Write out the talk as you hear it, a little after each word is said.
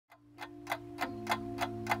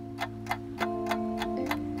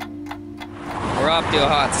off to a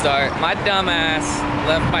hot start. My dumb ass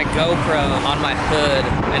left my GoPro on my hood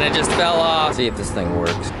and it just fell off. See if this thing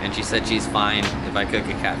works. And she said she's fine if I cook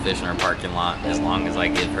a catfish in her parking lot as long as I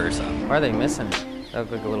give her some. Why are they missing it?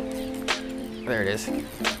 That looked like a little... There it is.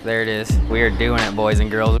 There it is. We are doing it, boys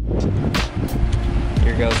and girls.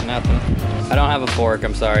 Here goes nothing. I don't have a fork,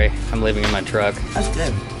 I'm sorry. I'm leaving in my truck. That's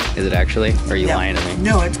good. Is it actually? Or are you lying to me?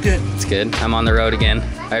 No, it's good. It's good. I'm on the road again.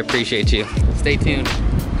 I appreciate you. Stay tuned.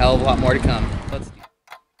 Hell of a lot more to come. Let's...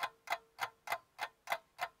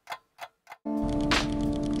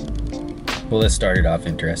 Well, this started off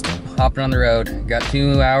interesting. Hopping on the road. Got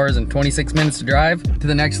 2 hours and 26 minutes to drive to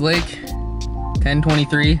the next lake.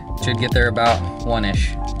 10:23. Should get there about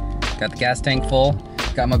 1-ish. Got the gas tank full.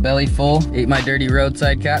 Got my belly full. Ate my dirty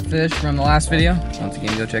roadside catfish from the last video. Once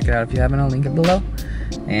again, go check it out if you haven't. I'll link it below.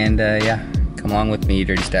 And yeah, come along with me, you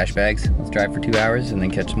dirty stash bags. Let's drive for 2 hours and then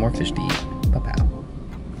catch some more fish to eat. Pow.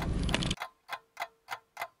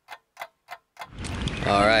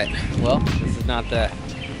 All right, well, this is not the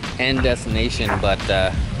end destination, but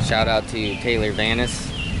shout out to Taylor Vanis.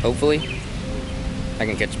 Hopefully, I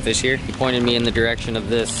can catch some fish here. He pointed me in the direction of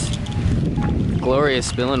this glorious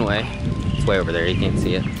Spillway. It's way over there, you can't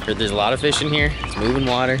see it. There's a lot of fish in here. It's moving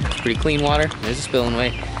water, it's pretty clean water. There's a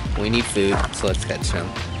Spillway. We need food, so let's catch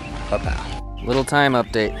some. Pow. Little time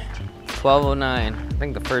update, 12:09. I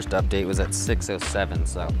think the first update was at 6:07,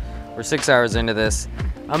 so we're 6 hours into this.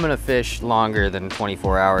 I'm gonna fish longer than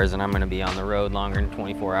 24 hours and I'm gonna be on the road longer than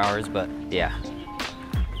 24 hours, but yeah.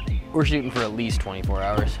 We're shooting for at least 24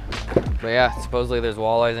 hours. But yeah, supposedly there's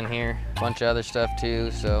walleyes in here, a bunch of other stuff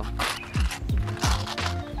too, so.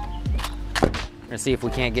 We're gonna see if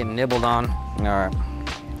we can't get nibbled on. All right,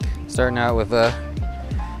 starting out with a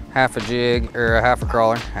half a jig, or a half a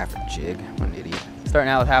crawler. Half a jig, I'm an idiot. Starting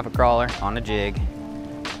out with half a crawler on a jig.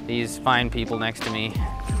 These fine people next to me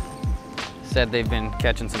said they've been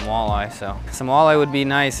catching some walleye, so. Some walleye would be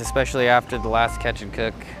nice, especially after the last catch and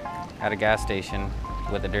cook at a gas station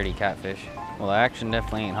with a dirty catfish. Well, the action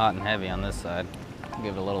definitely ain't hot and heavy on this side. I'll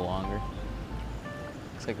give it a little longer.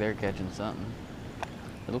 Looks like they're catching something.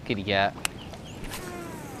 Little kitty cat.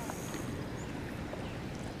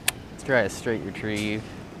 Let's try a straight retrieve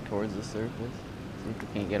towards the surface. See if we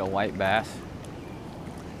can't get a white bass.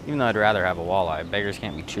 Even though I'd rather have a walleye. Beggars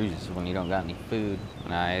can't be choosers when you don't got any food.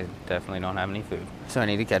 And I definitely don't have any food. So I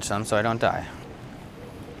need to catch some so I don't die.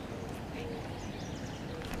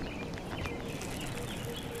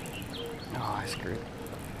 Oh, I screwed.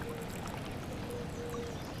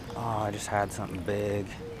 Oh, I just had something big.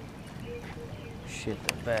 Shit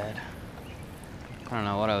the bed. I don't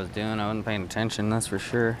know what I was doing. I wasn't paying attention, that's for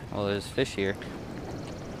sure. Well, there's fish here.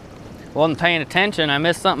 Wasn't paying attention, I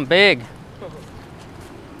missed something big.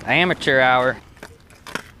 Amateur hour.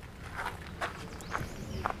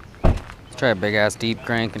 Let's try a big ass deep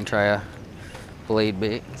crank and try a blade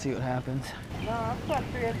bait and see what happens. No, I'm not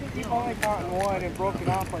sure. I think you've only caught one and broke it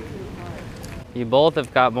off like 2 times. You both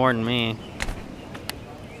have caught more than me.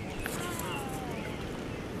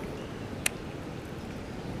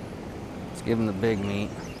 Let's give him the big meat.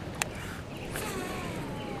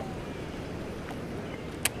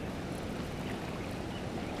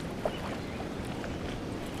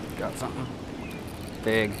 Got something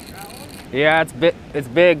big. Yeah, it's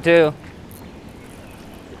big too.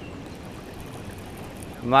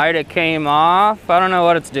 Might have came off. I don't know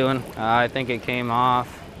what it's doing. I think it came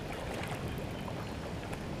off.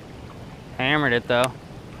 Hammered it though.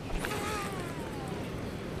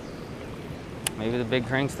 Maybe the big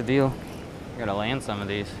crank's the deal. Gotta land some of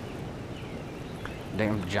these.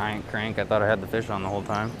 Damn giant crank. I thought I had the fish on the whole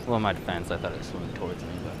time. Well, in my defense, I thought it was swimming towards me,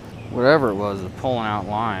 but whatever it was pulling out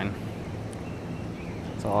line.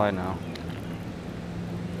 That's all I know.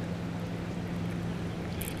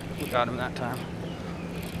 We got him that time.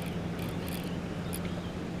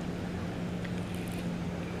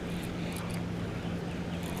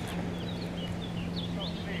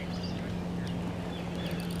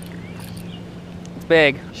 It's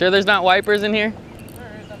big. Sure there's not wipers in here?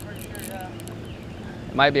 There is, I'm pretty sure, yeah.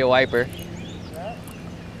 It might be a wiper.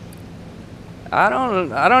 I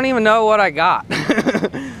don't even know what I got.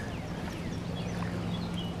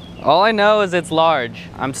 All I know is it's large.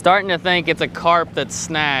 I'm starting to think it's a carp that's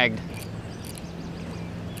snagged.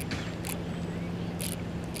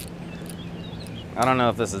 I don't know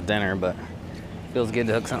if this is dinner, but it feels good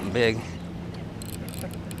to hook something big.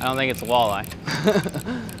 I don't think it's a walleye.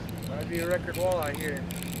 Might be a record walleye here.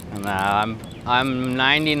 Nah, I'm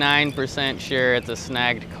 99% sure it's a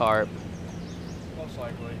snagged carp. Most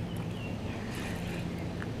likely.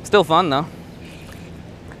 Still fun though.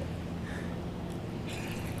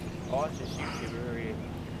 Oh, it's just YouTube.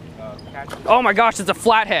 catch. Oh my gosh, it's a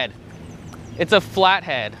flathead. It's a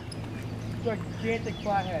flathead. It's a gigantic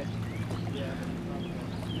flathead.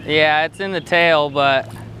 Yeah, it's in the tail,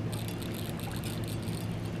 but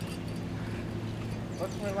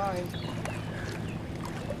What's my line?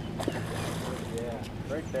 Yeah,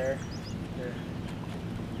 right there. There.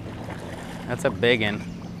 that's a big one.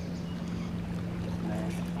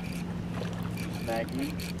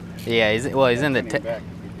 Maggie. Yeah, he's in the tail.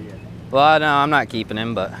 Well, no, I'm not keeping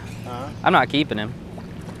him, but I'm not keeping him.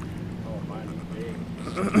 Oh, mine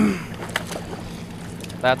is big.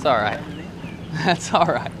 That's all right. That's all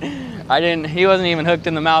right. He wasn't even hooked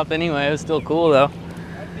in the mouth anyway. It was still cool though. Did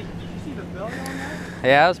you see the belly on that?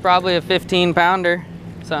 Yeah, it was probably a 15-pounder,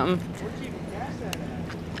 something. Where'd you even cast that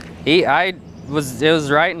at? It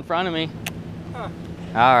was right in front of me. Huh.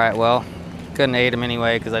 All right, well, couldn't ate him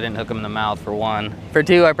anyway because I didn't hook him in the mouth for one. For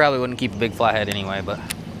two, I probably wouldn't keep a big flathead anyway, but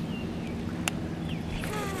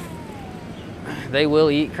they will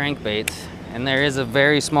eat crankbaits, and there is a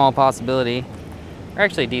very small possibility, or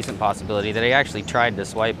actually a decent possibility, that he actually tried to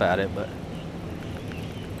swipe at it, but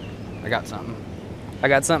I got something. I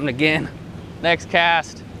got something again. Next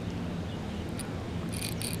cast.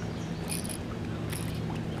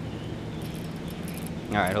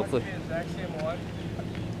 All right, hopefully.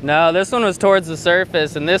 No, this one was towards the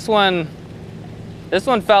surface, and this one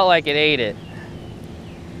felt like it ate it.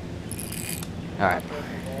 All right,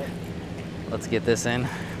 let's get this in.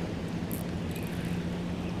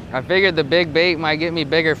 I figured the big bait might get me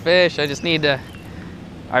bigger fish. I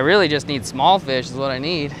really just need small fish is what I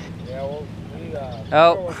need. Yeah, well,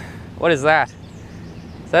 oh, what is that?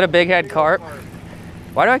 Is that a big head carp?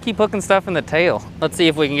 Why do I keep hooking stuff in the tail? Let's see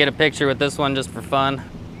if we can get a picture with this one just for fun.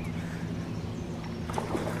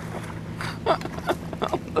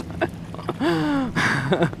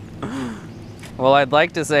 Well, I'd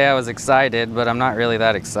like to say I was excited, but I'm not really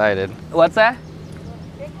that excited. What's that?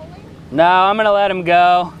 No, I'm gonna let him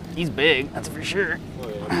go. He's big, that's for sure.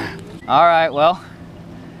 All right, well,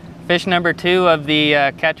 fish number 2 of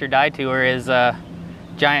the catch or die tour is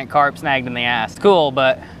giant carp snagged in the ass. Cool,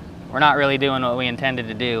 but we're not really doing what we intended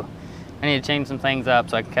to do. I need to change some things up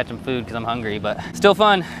so I can catch some food because I'm hungry, but still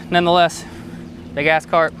fun nonetheless. Big ass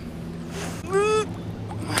carp.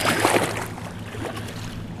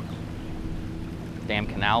 Damn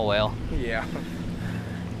canal whale. Yeah.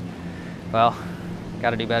 Well,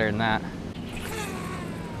 gotta do better than that.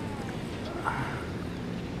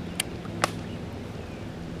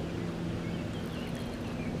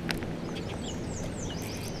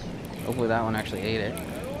 Hopefully that one actually ate it.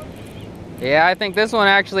 Yeah, I think this one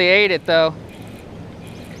actually ate it though.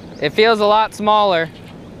 It feels a lot smaller.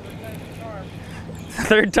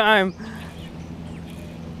 Third time.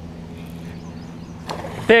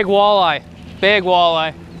 Big walleye. Big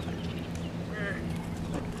walleye.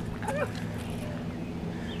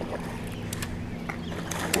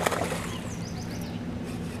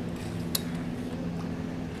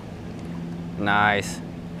 Nice.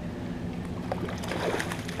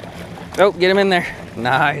 Oh, get him in there.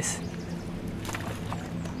 Nice.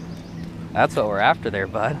 That's what we're after there,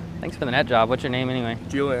 bud. Thanks for the net job. What's your name anyway?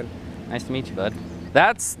 Julian. Nice to meet you, bud.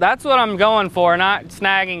 That's what I'm going for, not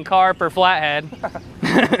snagging carp or flathead.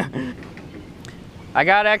 I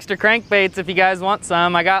got extra crankbaits if you guys want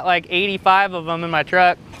some. I got like 85 of them in my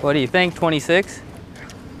truck. What do you think, 26?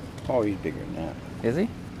 Oh, he's bigger than that. Is he?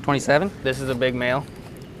 27? This is a big male.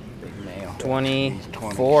 Big male.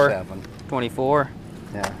 24. 24.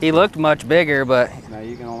 Yeah. He looked much bigger, but... Now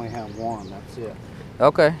you can only have one, that's it.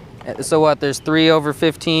 Okay. So what, there's 3 over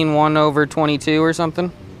 15, 1 over 22 or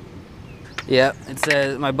something? Yep, it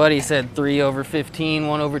says, my buddy said 3 over 15,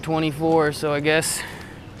 1 over 24, so I guess...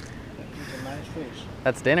 He's a nice fish.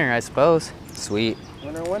 That's dinner, I suppose. Sweet.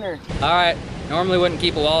 Winner, winner. All right, normally wouldn't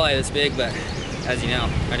keep a walleye this big, but as you know,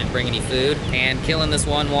 I didn't bring any food. And killing this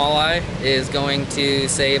one walleye is going to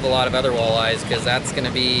save a lot of other walleyes because that's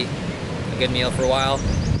gonna be a good meal for a while.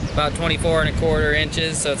 About 24¼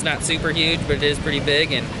 inches, so it's not super huge, but it is pretty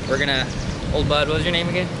big. And we're gonna, old bud, what was your name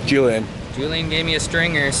again? Julian. Julian gave me a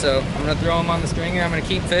stringer, so I'm gonna throw him on the stringer. I'm gonna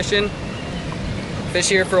keep fishing, fish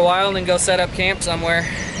here for a while, and then go set up camp somewhere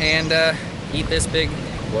and eat this big,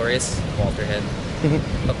 glorious Walter head.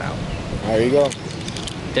 Up out. There you go.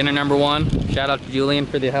 Dinner number 1. Shout out to Julian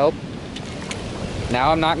for the help.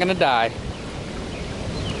 Now I'm not gonna die.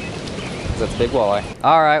 That's a big walleye.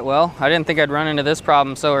 All right, well, I didn't think I'd run into this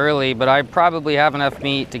problem so early, but I probably have enough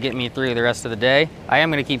meat to get me through the rest of the day. I am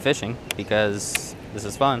gonna keep fishing because this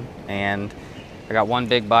is fun. And I got 1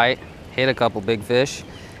 big bite, hit a couple big fish,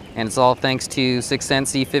 and it's all thanks to 6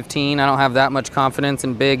 Sense C15. I don't have that much confidence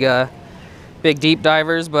in big deep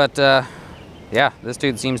divers, but Yeah, this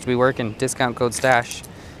dude seems to be working. Discount code Stache,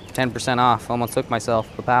 10% off. Almost took myself.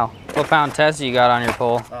 Pow. What pound test you got on your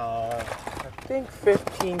pole? I think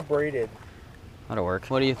 15 braided. That'll work.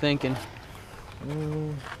 What are you thinking?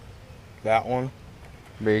 That one.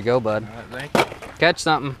 There you go, bud. Thank you. Catch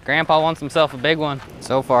something. Grandpa wants himself a big one.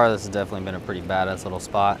 So far, this has definitely been a pretty badass little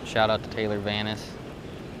spot. Shout out to Taylor Vanis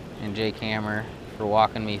and Jake Hammer for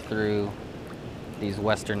walking me through these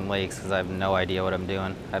western lakes, because I have no idea what I'm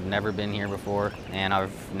doing. I've never been here before, and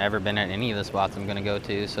I've never been at any of the spots I'm gonna go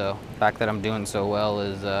to, so the fact that I'm doing so well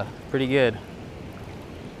is pretty good.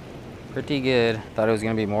 Pretty good. Thought it was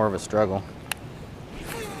gonna be more of a struggle.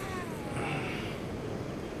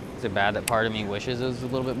 Is it bad that part of me wishes it was a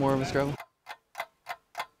little bit more of a struggle?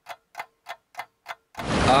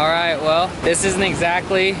 All right, well, this isn't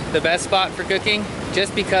exactly the best spot for cooking,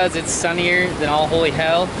 just because it's sunnier than all holy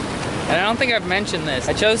hell. And I don't think I've mentioned this.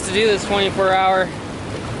 I chose to do this 24-hour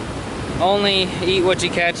only eat what you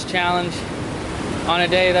catch challenge on a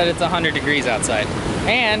day that it's 100 degrees outside.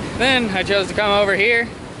 And then I chose to come over here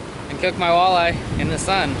and cook my walleye in the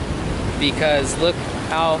sun, because look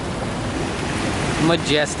how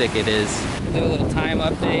majestic it is. Do a little time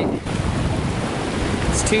update.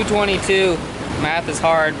 It's 2:22. Math is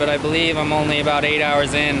hard, but I believe I'm only about 8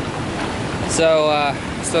 hours in. So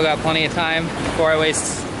still got plenty of time before I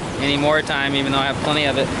waste any more time, even though I have plenty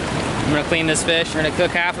of it. I'm gonna clean this fish. We're gonna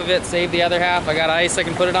cook half of it, save the other half. I got ice I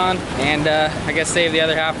can put it on, and I guess save the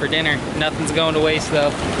other half for dinner. Nothing's going to waste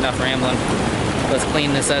though. Enough rambling. Let's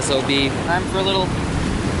clean this SOB. Time for a little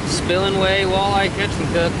Spillway walleye catch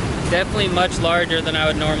and cook. Definitely much larger than I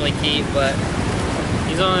would normally keep, but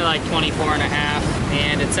he's only like 24 and a half,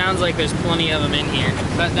 and it sounds like there's plenty of them in here.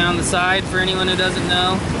 Cut down the side for anyone who doesn't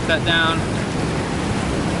know. Cut down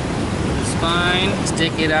the spine,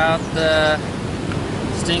 stick it out the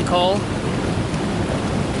stink hole,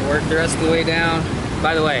 work the rest of the way down.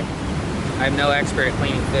 By the way, I'm no expert at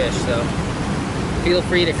cleaning fish, so feel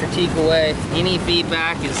free to critique away. Any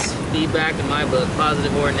feedback is feedback in my book,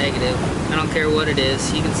 positive or negative. I don't care what it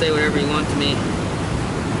is. You can say whatever you want to me.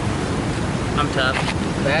 I'm tough.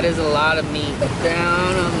 That is a lot of meat.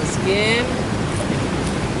 Down on the skin.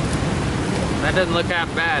 That doesn't look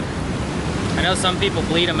half bad. I know some people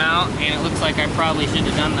bleed them out, and it looks like I probably should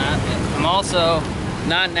have done that. I'm also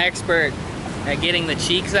not an expert at getting the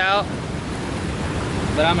cheeks out,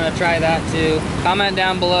 but I'm gonna try that too. Comment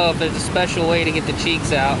down below if there's a special way to get the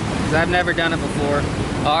cheeks out, because I've never done it before.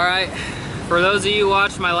 All right, for those of you who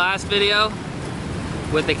watched my last video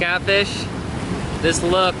with the catfish, this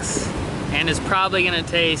looks and is probably gonna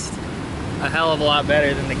taste a hell of a lot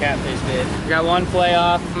better than the catfish did. Got one flay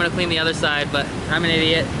off. I'm gonna clean the other side, but I'm an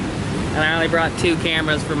idiot, and I only brought two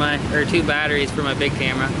batteries for my big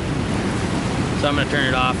camera, so I'm gonna turn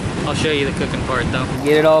it off. I'll show you the cooking part though.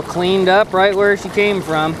 Get it all cleaned up right where she came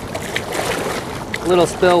from. Little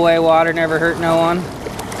spillway water never hurt no one.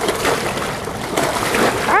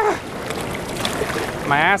 Ah!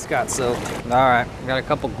 My ass got soaked. All right, got a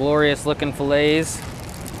couple glorious looking fillets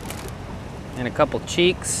and a couple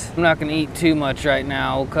cheeks. I'm not gonna eat too much right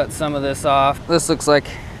now. We'll cut some of this off. This looks like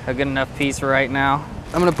a good enough piece for right now.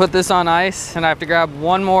 I'm gonna put this on ice, and I have to grab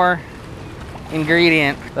one more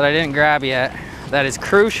ingredient that I didn't grab yet. That is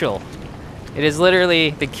crucial. It is literally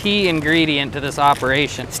the key ingredient to this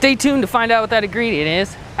operation. Stay tuned to find out what that ingredient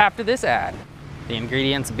is after this ad. The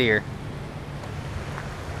ingredient's beer.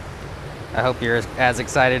 I hope you're as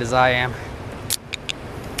excited as I am.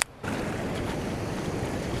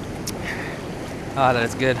 Oh, that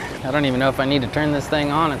is good. I don't even know if I need to turn this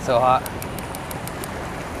thing on, it's so hot.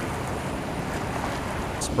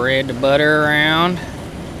 Spread the butter around.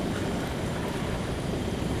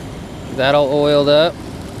 That all oiled up.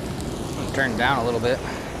 I'm gonna turn it down a little bit.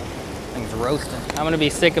 Thing's roasting. I'm gonna be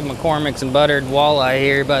sick of McCormick's and buttered walleye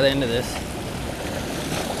here by the end of this.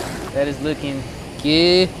 That is looking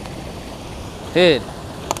good. Good.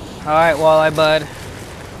 All right, walleye bud.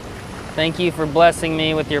 Thank you for blessing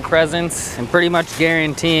me with your presence and pretty much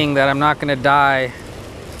guaranteeing that I'm not gonna die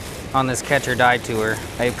on this catch or die tour.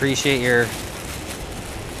 I appreciate your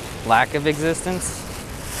lack of existence.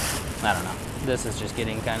 I don't know. This is just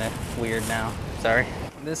getting kind of weird now. Sorry.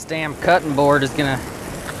 This damn cutting board is gonna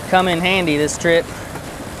come in handy this trip.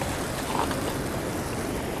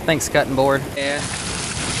 Thanks, cutting board. Yeah.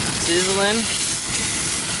 Sizzling,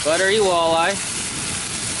 buttery walleye.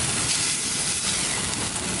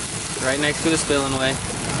 Right next to the Spillway.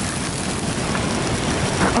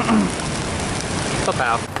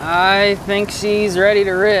 Pow. I think she's ready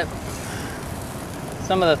to rip.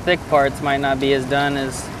 Some of the thick parts might not be as done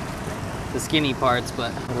as the skinny parts,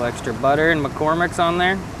 but a little extra butter and McCormick's on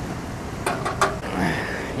there.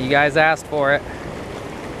 You guys asked for it.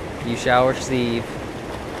 You shall receive.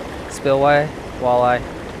 Spillway, walleye,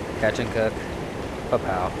 catch and cook,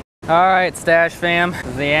 pa-pow. All right, Stache fam, this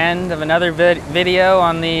is the end of another video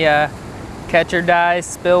on the Catch or Die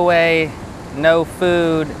Spillway No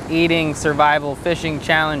Food Eating Survival Fishing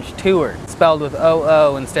Challenge Tour. Spelled with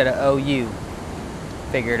O-O instead of O-U.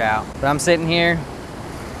 Figure it out. But I'm sitting here,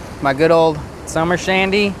 my good old summer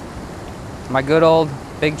shandy, my good old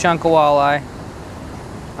big chunk of walleye.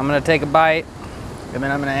 I'm gonna take a bite, and then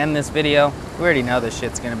I'm gonna end this video. We already know this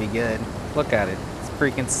shit's gonna be good. Look at it. It's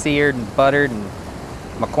freaking seared and buttered and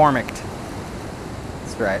McCormicked.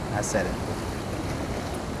 That's right, I said it.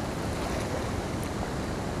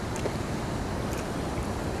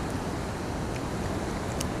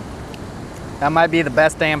 That might be the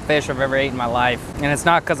best damn fish I've ever ate in my life. And it's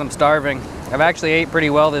not because I'm starving. I've actually ate pretty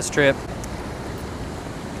well this trip.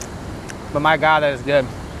 But my God, that is good.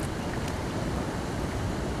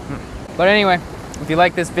 But anyway, if you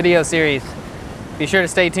like this video series, be sure to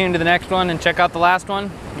stay tuned to the next one and check out the last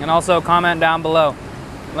one. And also comment down below.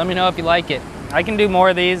 Let me know if you like it. I can do more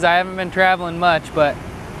of these. I haven't been traveling much, but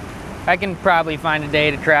I can probably find a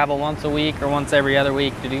day to travel once a week or once every other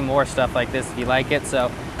week to do more stuff like this if you like it.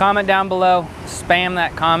 So comment down below, spam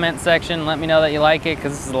that comment section, let me know that you like it,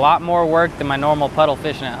 because this is a lot more work than my normal puddle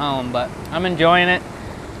fishing at home, but I'm enjoying it.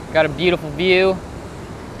 Got a beautiful view,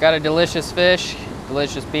 got a delicious fish,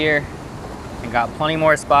 delicious beer, and got plenty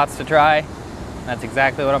more spots to try. That's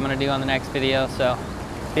exactly what I'm gonna do on the next video. So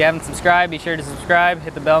if you haven't subscribed, be sure to subscribe,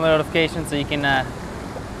 hit the bell notification so you can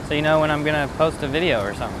so you know when I'm gonna post a video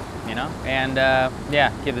or something, you know? And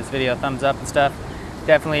yeah, give this video a thumbs up and stuff.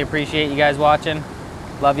 Definitely appreciate you guys watching.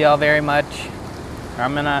 Love y'all very much.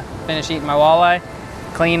 I'm gonna finish eating my walleye,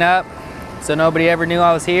 clean up so nobody ever knew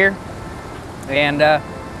I was here, and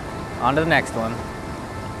on to the next one.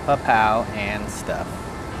 Pa-pow and stuff.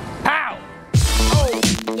 Pow! Oh.